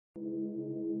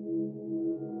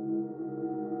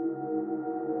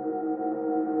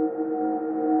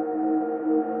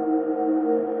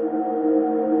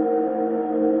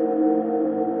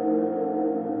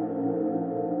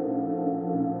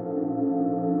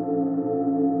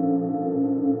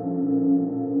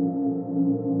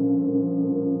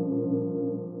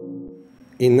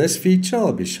In this feature,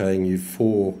 I'll be showing you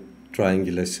 4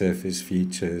 triangular surface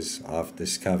features I've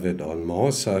discovered on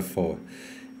Mars so far.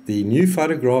 The new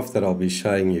photograph that I'll be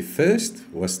showing you first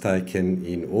was taken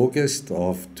in August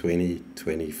of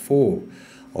 2024.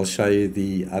 I'll show you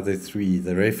the other 3,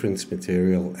 the reference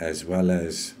material as well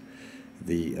as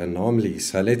the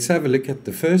anomalies. So let's have a look at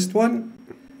the first one.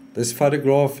 This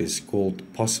photograph is called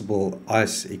Possible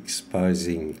Ice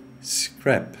Exposing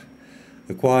Scrap.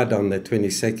 Acquired on the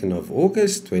 22nd of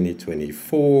August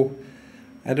 2024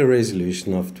 at a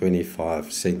resolution of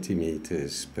 25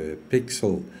 centimeters per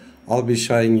pixel. I'll be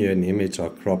showing you an image I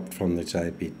cropped from the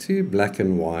JP2 black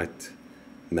and white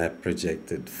map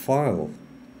projected file.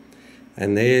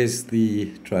 And there's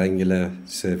the triangular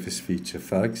surface feature,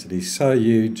 folks. It is so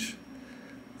huge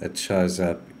it shows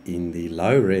up in the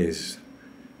low res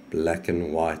black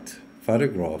and white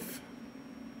photograph.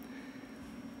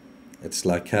 It's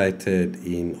located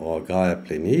in Argaea,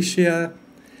 Planitia,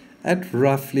 at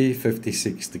roughly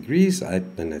 56 degrees,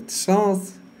 8 minutes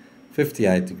south,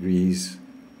 58 degrees,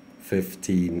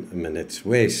 15 minutes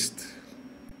west.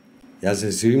 Here's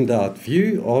a zoomed out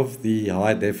view of the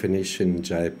high definition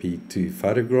JP2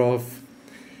 photograph,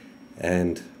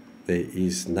 and there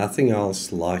is nothing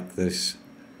else like this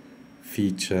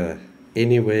feature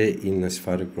anywhere in this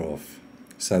photograph.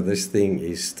 So this thing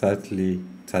is totally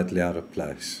out of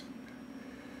place.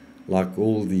 Like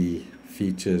all the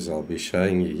features I'll be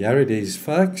showing you. Here it is,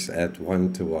 folks, at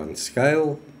 1:1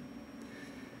 scale.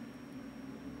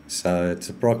 So it's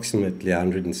approximately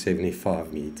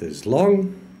 175 meters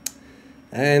long,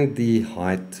 and the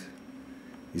height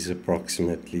is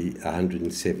approximately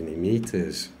 170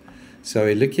 meters. So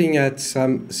we're looking at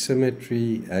some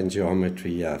symmetry and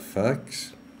geometry here,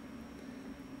 folks.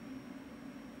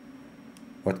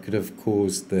 What could have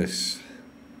caused this?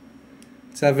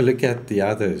 Let's have a look at the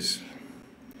others.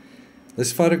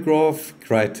 This photograph,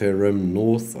 crater rim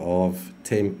north of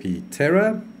Tempe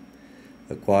Terra,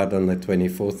 acquired on the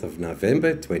 24th of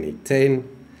November 2010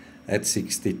 at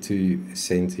 62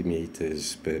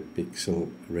 centimeters per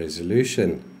pixel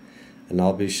resolution. And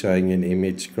I'll be showing an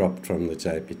image cropped from the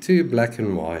JP2 black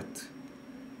and white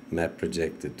map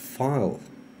projected file.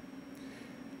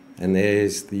 And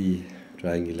there's the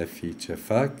triangular feature,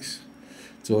 folks.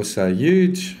 It's also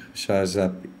huge, shows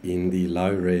up in the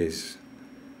low res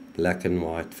black and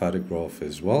white photograph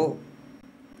as well.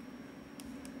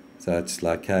 So it's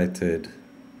located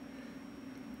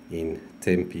in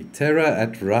Tempe Terra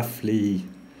at roughly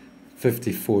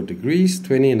 54 degrees,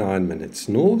 29 minutes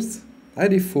north,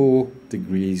 84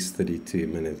 degrees, 32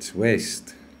 minutes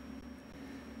west.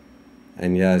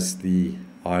 And here's the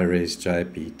high res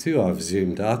JP2 I've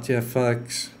zoomed out here,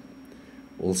 folks.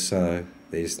 Also,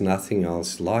 there's nothing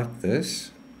else like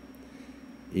this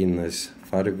in this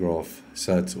photograph,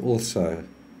 so it's also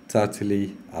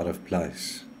totally out of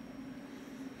place.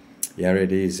 Here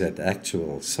it is at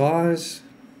actual size.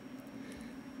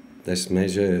 This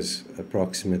measures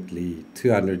approximately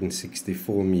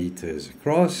 264 meters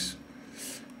across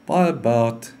by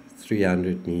about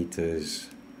 300 meters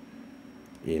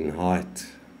in height.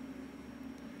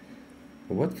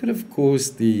 What could have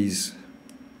caused these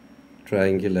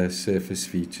triangular surface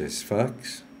features,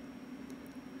 folks?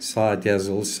 Side has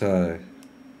also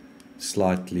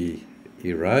slightly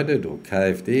eroded or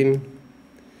caved in.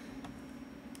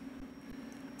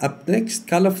 Up next,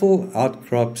 colorful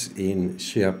outcrops in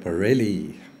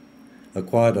Schiaparelli,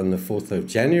 acquired on the 4th of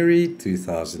January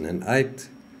 2008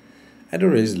 at a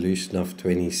resolution of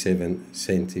 27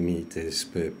 centimeters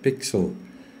per pixel.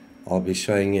 I'll be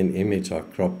showing an image I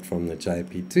cropped from the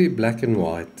JP2 black and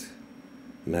white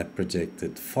map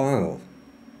projected file.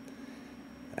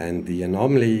 And the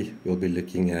anomaly we'll be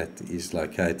looking at is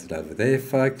located over there,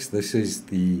 folks. This is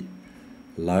the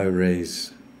low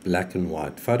res black and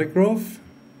white photograph.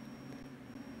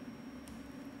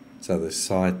 So the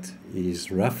site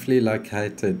is roughly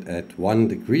located at 1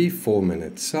 degree 4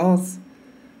 minutes south,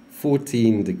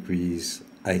 14 degrees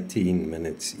 18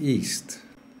 minutes east.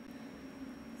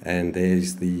 And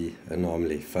there's the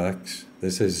anomaly, folks.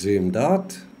 This is zoomed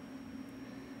out.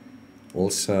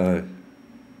 Also,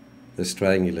 this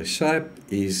triangular shape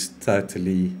is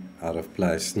totally out of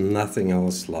place. Nothing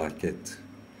else like it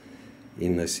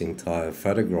in this entire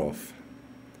photograph.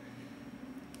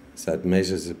 So it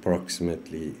measures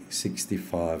approximately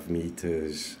 65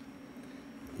 meters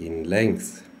in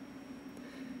length.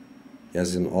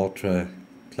 Here's an ultra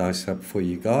close-up for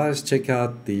you guys. Check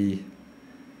out the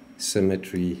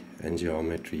symmetry and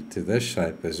geometry to this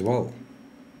shape as well.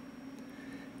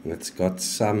 And it's got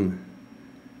some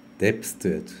depth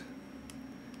to it.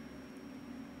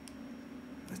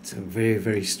 It's a very,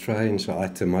 very strange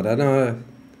item. I don't know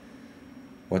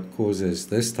what causes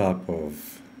this type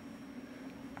of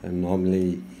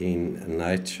anomaly in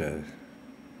nature.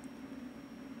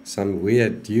 Some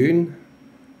weird dune?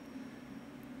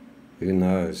 Who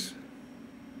knows?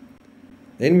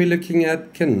 Then we're looking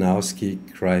at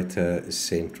Kunowsky crater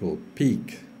central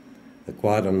peak,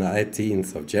 acquired on the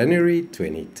 18th of January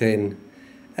 2010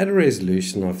 at a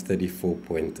resolution of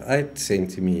 34.8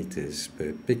 centimeters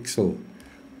per pixel.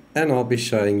 And I'll be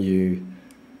showing you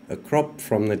a crop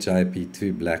from the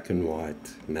JP2 black and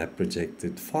white map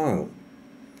projected file.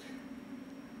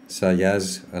 So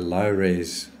here's a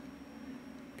low-res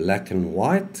black and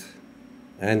white,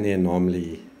 and the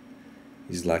anomaly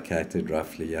is located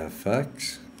roughly here,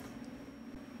 folks.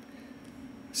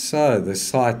 So the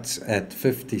site's at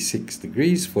 56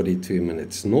 degrees 42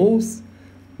 minutes north,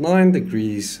 9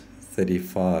 degrees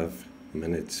 35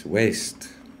 minutes west.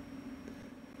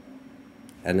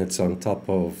 And it's on top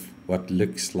of what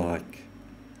looks like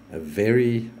a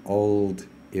very old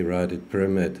eroded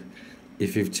pyramid.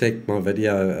 If you've checked my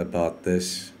video about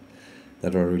this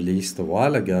that I released a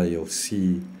while ago, you'll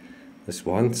see this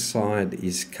one side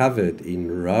is covered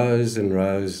in rows and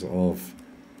rows of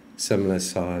similar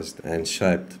sized and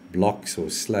shaped blocks or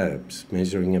slabs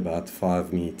measuring about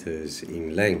 5 meters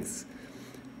in length.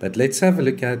 But let's have a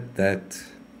look at that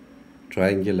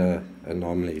triangular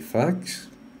anomaly, folks.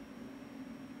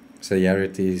 So here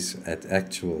it is at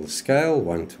actual scale,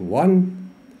 1:1,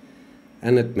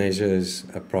 and it measures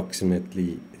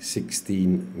approximately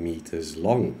 16 meters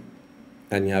long.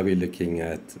 And here we're looking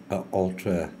at an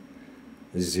ultra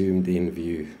zoomed in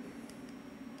view.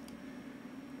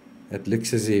 It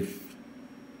looks as if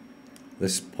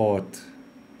this part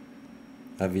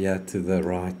over here to the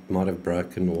right might have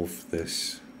broken off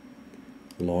this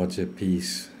larger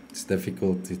piece. It's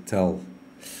difficult to tell,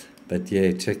 but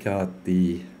yeah, check out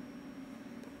the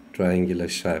triangular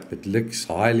shape. It looks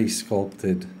highly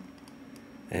sculpted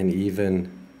and even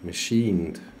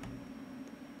machined.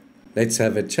 Let's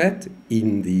have a chat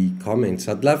in the comments.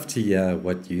 I'd love to hear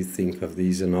what you think of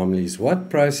these anomalies. What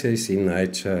process in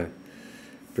nature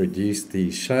produced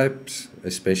these shapes,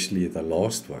 especially the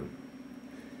last one?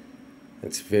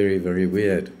 It's very, very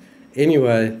weird.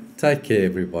 Anyway, take care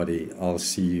everybody. I'll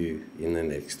see you in the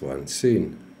next one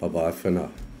soon. Bye-bye for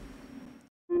now.